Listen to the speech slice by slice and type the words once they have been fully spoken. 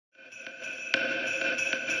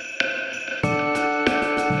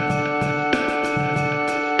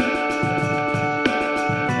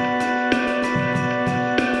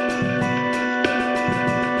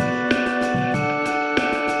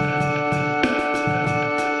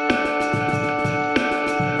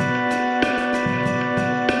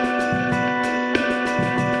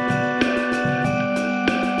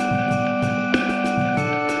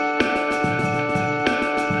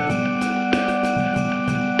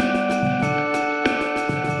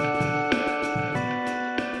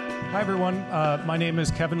everyone. My name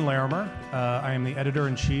is Kevin Larimer. I am the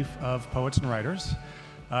editor-in-chief of Poets and Writers.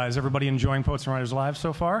 Is everybody enjoying Poets and Writers Live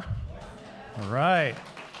so far? All right.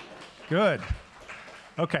 Good.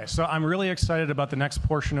 Okay, so I'm really excited about the next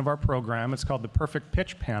portion of our program. It's called the Perfect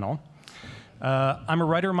Pitch Panel. I'm a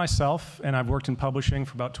writer myself, and I've worked in publishing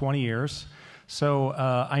for about 20 years. So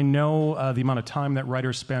I know the amount of time that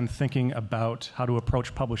writers spend thinking about how to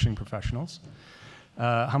approach publishing professionals.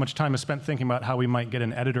 How much time is spent thinking about how we might get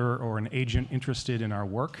an editor or an agent interested in our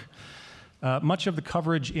work. Much of the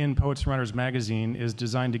coverage in Poets and Writers magazine is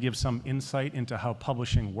designed to give some insight into how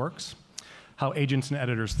publishing works, how agents and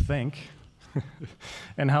editors think,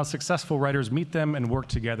 and how successful writers meet them and work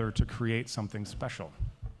together to create something special.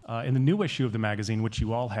 In the new issue of the magazine, which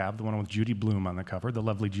you all have, the one with Judy Blume on the cover, the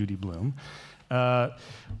lovely Judy Blume, Renée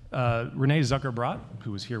Zuckerbrot,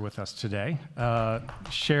 who is here with us today,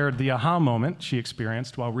 shared the aha moment she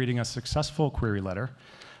experienced while reading a successful query letter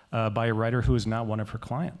by a writer who is now one of her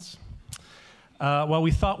clients. Well,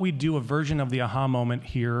 we thought we'd do a version of the aha moment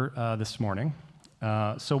here this morning.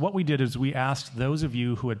 So what we did is we asked those of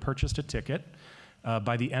you who had purchased a ticket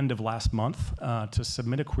by the end of last month to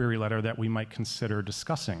submit a query letter that we might consider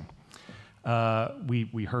discussing.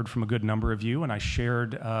 We heard from a good number of you, and I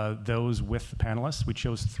shared those with the panelists. We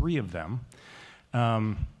chose 3 of them.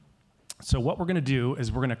 So what we're going to do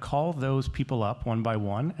is we're going to call those people up one by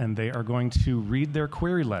one, and they are going to read their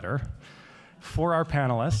query letter for our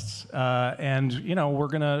panelists. And we're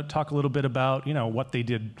going to talk a little bit about what they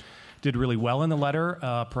did really well in the letter,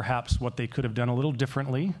 perhaps what they could have done a little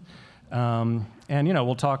differently. And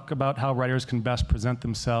we'll talk about how writers can best present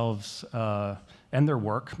themselves and their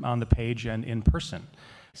work on the page and in person.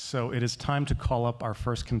 So it is time to call up our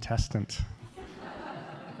first contestant.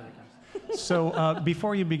 So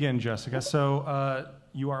before you begin, Jessica, so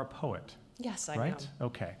you are a poet. Yes, I right? am.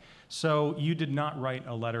 Okay. So you did not write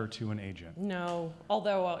a letter to an agent? No,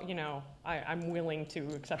 although, I'm willing to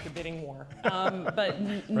accept a bidding war. But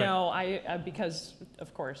no, because,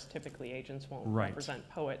 of course, typically agents won't represent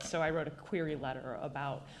poets. So I wrote a query letter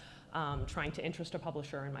about trying to interest a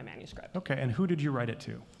publisher in my manuscript. Okay, and who did you write it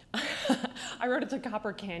to? I wrote it to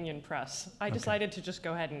Copper Canyon Press. I decided to just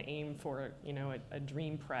go ahead and aim for, a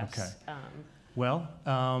dream press. Okay. Well,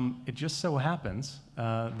 it just so happens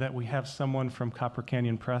that we have someone from Copper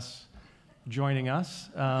Canyon Press joining us.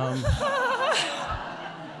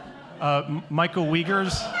 Michael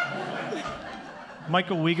Wiegers.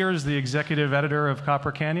 Michael Wiegers, the executive editor of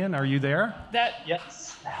Copper Canyon. Are you there?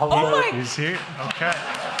 Yes. Hello. Oh He's here. Okay.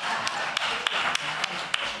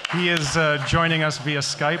 He is joining us via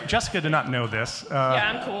Skype. Jessica did not know this.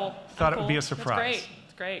 Yeah, I'm cool. Thought it would be a surprise. It's great.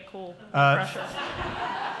 It's great. Cool. No pressure.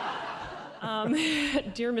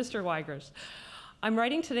 Dear Mr. Wiegers, I'm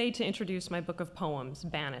writing today to introduce my book of poems,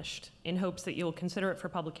 Banished, in hopes that you'll consider it for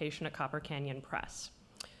publication at Copper Canyon Press.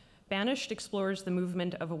 Banished explores the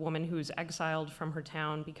movement of a woman who is exiled from her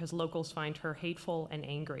town because locals find her hateful and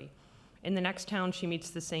angry. In the next town, she meets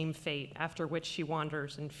the same fate, after which she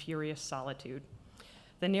wanders in furious solitude.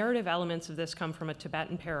 The narrative elements of this come from a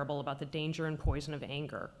Tibetan parable about the danger and poison of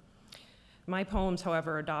anger. My poems,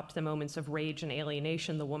 however, adopt the moments of rage and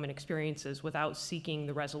alienation the woman experiences without seeking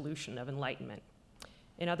the resolution of enlightenment.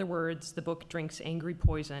 In other words, the book drinks angry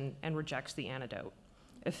poison and rejects the antidote.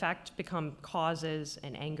 Effect become causes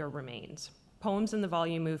and anger remains. Poems in the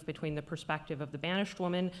volume move between the perspective of the banished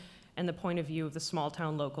woman and the point of view of the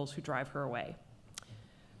small-town locals who drive her away.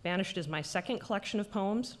 Banished is my second collection of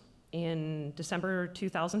poems. In December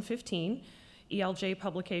 2015, ELJ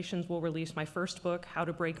Publications will release my first book, How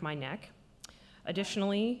to Break My Neck.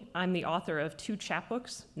 Additionally, I'm the author of 2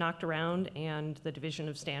 chapbooks, Knocked Around and The Division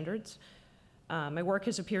of Standards. My work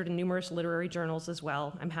has appeared in numerous literary journals as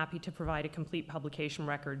well. I'm happy to provide a complete publication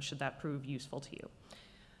record should that prove useful to you.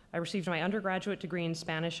 I received my undergraduate degree in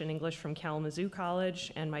Spanish and English from Kalamazoo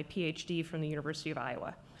College and my PhD from the University of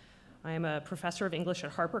Iowa. I am a professor of English at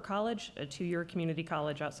Harper College, a 2-year community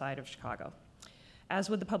college outside of Chicago. As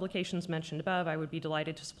with the publications mentioned above, I would be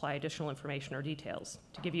delighted to supply additional information or details.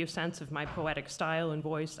 To give you a sense of my poetic style and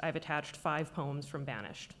voice, I've attached 5 poems from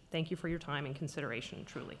Banished. Thank you for your time and consideration,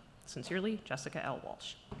 truly. Sincerely, Jessica L.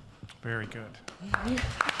 Walsh. Very good.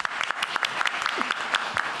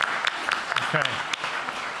 Okay.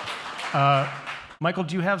 Michael,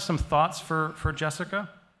 do you have some thoughts for Jessica?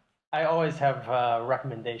 I always have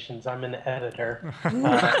recommendations. I'm an editor.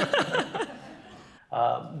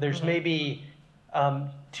 There's maybe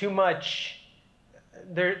too much.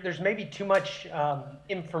 There's maybe too much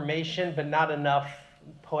information, but not enough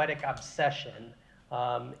poetic obsession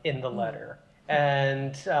in the letter.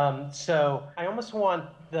 And so I almost want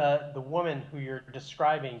the woman who you're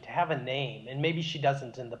describing to have a name, and maybe she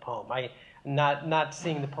doesn't in the poem. Not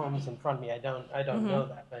seeing the poems in front of me, I don't know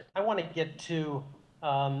that, but I want to get to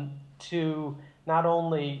not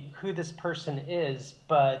only who this person is,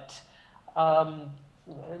 but a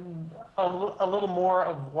little more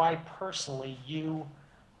of why personally you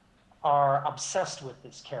are obsessed with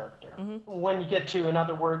this character. When you get to, in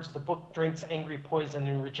other words, the book drinks angry poison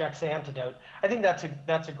and rejects antidote, I think that's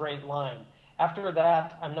a great line. After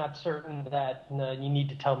that, I'm not certain that you need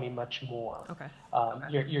to tell me much more. Okay.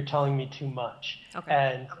 You're telling me too much.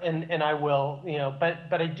 Okay. And I will,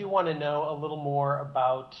 but I do want to know a little more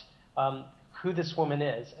about who this woman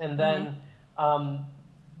is, and then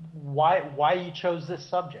why you chose this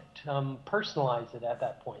subject. Personalize it at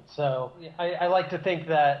that point. So I like to think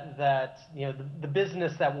that the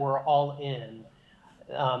business that we're all in,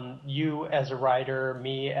 you as a writer,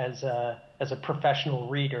 me as a professional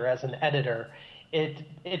reader, as an editor,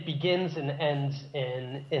 it begins and ends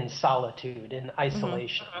in solitude, in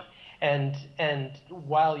isolation. And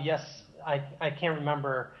while yes, I can't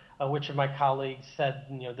remember which of my colleagues said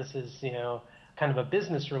this is kind of a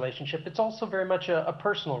business relationship, it's also very much a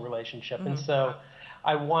personal relationship. And so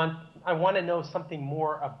I want to know something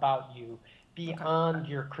more about you beyond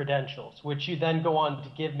your credentials, which you then go on to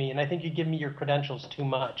give me. And I think you give me your credentials too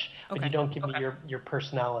much, but you don't give me your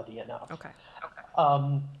personality enough.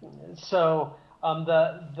 So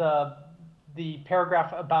the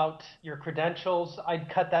paragraph about your credentials, I'd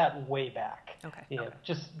cut that way back.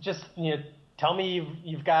 Just tell me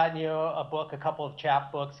you've got a book, a couple of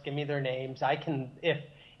chapbooks. Give me their names. I can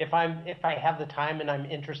if I have the time and I'm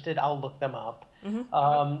interested, I'll look them up.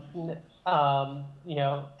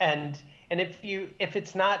 And if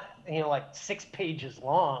it's not like 6 pages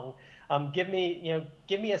long, give me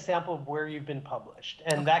a sample of where you've been published,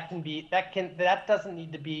 and that doesn't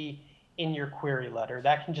need to be in your query letter.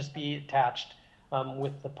 That can just be attached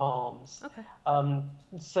with the poems.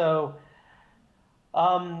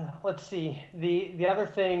 Let's see. The other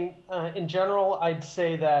thing, in general, I'd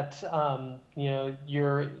say that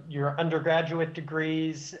your undergraduate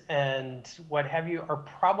degrees and what have you are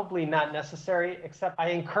probably not necessary. Except I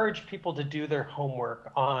encourage people to do their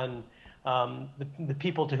homework on the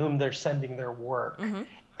people to whom they're sending their work.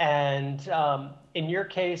 And in your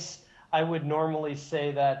case, I would normally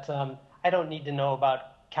say that I don't need to know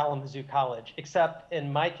about Kalamazoo College. Except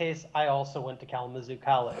in my case, I also went to Kalamazoo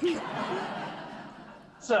College.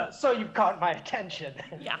 So you've caught my attention.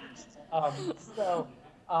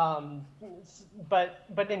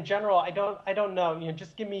 But in general, I don't know.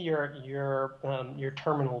 Just give me your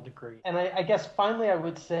terminal degree. And I guess finally, I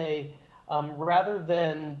would say, rather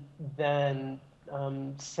than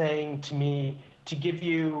saying to me to give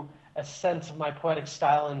you a sense of my poetic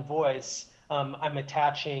style and voice, I'm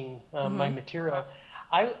attaching my material.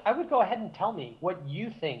 I would go ahead and tell me what you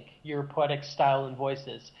think your poetic style and voice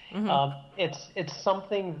is. It's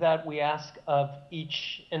something that we ask of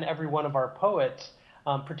each and every one of our poets,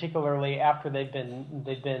 particularly after they've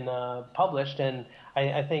been published. And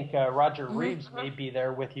I think Roger Reeves may be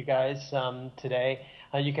there with you guys today.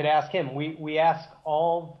 You could ask him. We ask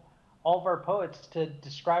all of our poets to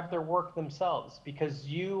describe their work themselves, because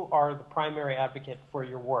you are the primary advocate for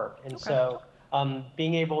your work. And so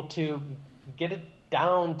being able to get it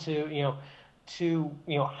down to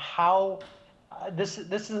how this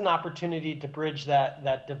is an opportunity to bridge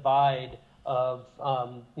that divide of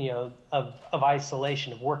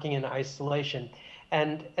isolation, of working in isolation,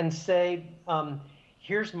 and say,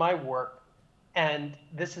 here's my work, and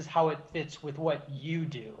this is how it fits with what you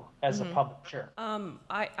do as a publisher.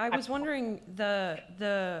 I was wondering, the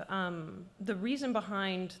reason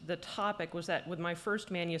behind the topic was that with my first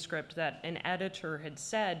manuscript, that an editor had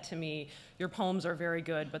said to me, your poems are very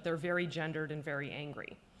good, but they're very gendered and very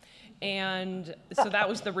angry. And so that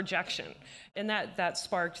was the rejection. And that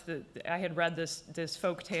sparked I had read this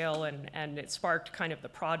folk tale, and it sparked kind of the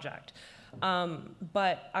project.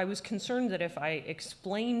 But I was concerned that if I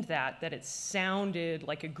explained that it sounded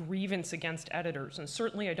like a grievance against editors. And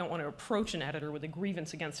certainly I don't want to approach an editor with a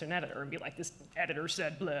grievance against an editor and be like, this editor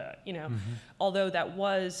said blah, Although that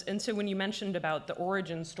was, and so when you mentioned about the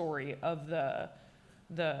origin story of the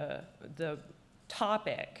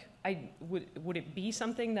topic, would it be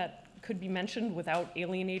something that could be mentioned without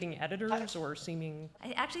alienating editors or seeming?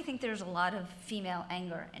 I actually think there's a lot of female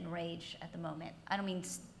anger and rage at the moment. I don't mean,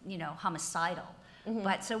 homicidal.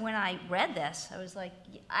 But so when I read this, I was like,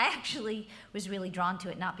 I actually was really drawn to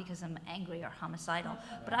it, not because I'm angry or homicidal,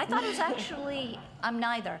 but I thought it was actually, I'm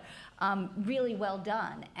neither, really well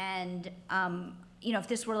done. And, if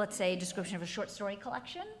this were, let's say, a description of a short story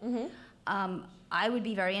collection, I would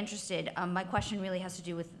be very interested. My question really has to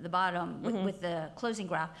do with the bottom, with the closing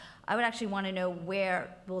graph. I would actually want to know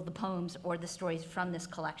where will the poems or the stories from this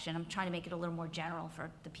collection, I'm trying to make it a little more general for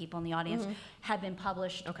the people in the audience, have been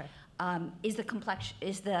published. Okay. Is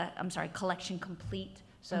the collection complete?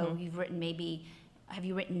 So you've written maybe, have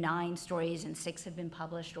you written 9 stories and 6 have been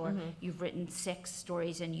published, or you've written 6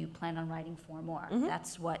 stories and you plan on writing 4 more?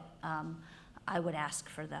 That's what I would ask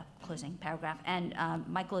for the closing paragraph. And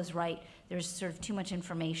Michael is right. There's sort of too much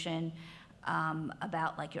information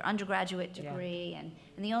about like your undergraduate degree. And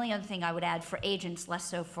the only other thing I would add for agents, less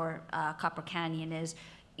so for Copper Canyon, is,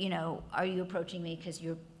 you know, are you approaching me because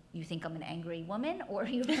you think I'm an angry woman, or are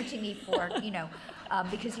you approaching me for, you know,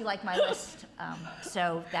 because you like my list?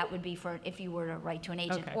 So that would be for if you were to write to an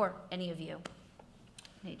agent, or any of you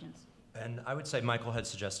agents. And I would say Michael had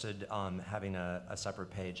suggested having a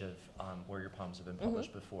separate page of where your poems have been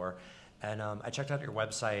published before. And I checked out your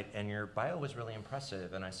website, and your bio was really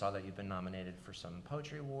impressive. And I saw that you've been nominated for some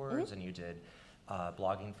poetry awards, and you did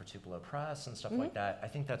blogging for Tupelo Press and stuff like that. I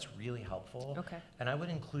think that's really helpful. Okay. And I would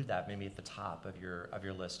include that maybe at the top of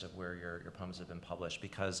your list of where your poems have been published,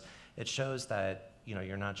 because it shows that, you know,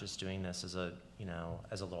 you're not just doing this as a, you know,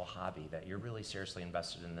 as a little hobby, that you're really seriously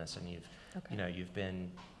invested in this, and you've you know, you've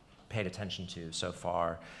been paid attention to so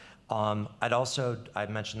far. I've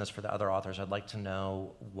mentioned this for the other authors, I'd like to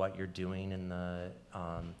know what you're doing in the,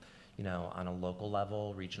 you know, on a local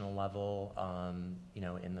level, regional level, you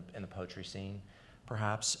know, in the poetry scene,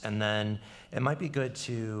 perhaps. And then it might be good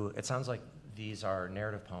to, it sounds like these are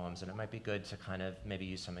narrative poems, and it might be good to kind of maybe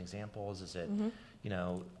use some examples. Is it, you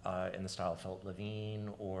know, in the style of Philip Levine,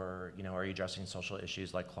 or, you know, are you addressing social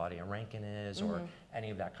issues like Claudia Rankine is, or any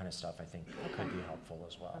of that kind of stuff, I think could be helpful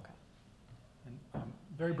as well. Okay. And,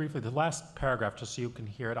 very briefly, the last paragraph, just so you can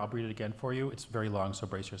hear it, I'll read it again for you. It's very long, so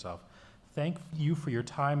brace yourself. Thank you for your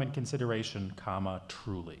time and consideration, comma,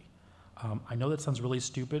 truly. I know that sounds really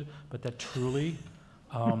stupid, but that truly,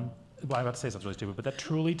 well, I'm about to say something really stupid, but that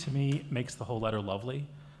truly to me makes the whole letter lovely.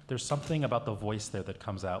 There's something about the voice there that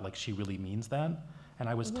comes out like she really means that, and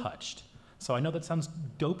I was touched. So I know that sounds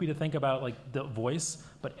dopey to think about like the voice,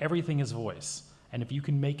 but everything is voice. And if you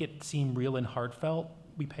can make it seem real and heartfelt,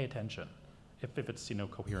 we pay attention. If it's, you know,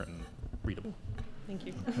 coherent and readable. Thank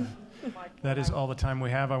you. That is all the time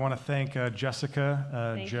we have. I want to thank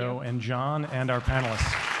Jessica, Joe, and John, and our panelists.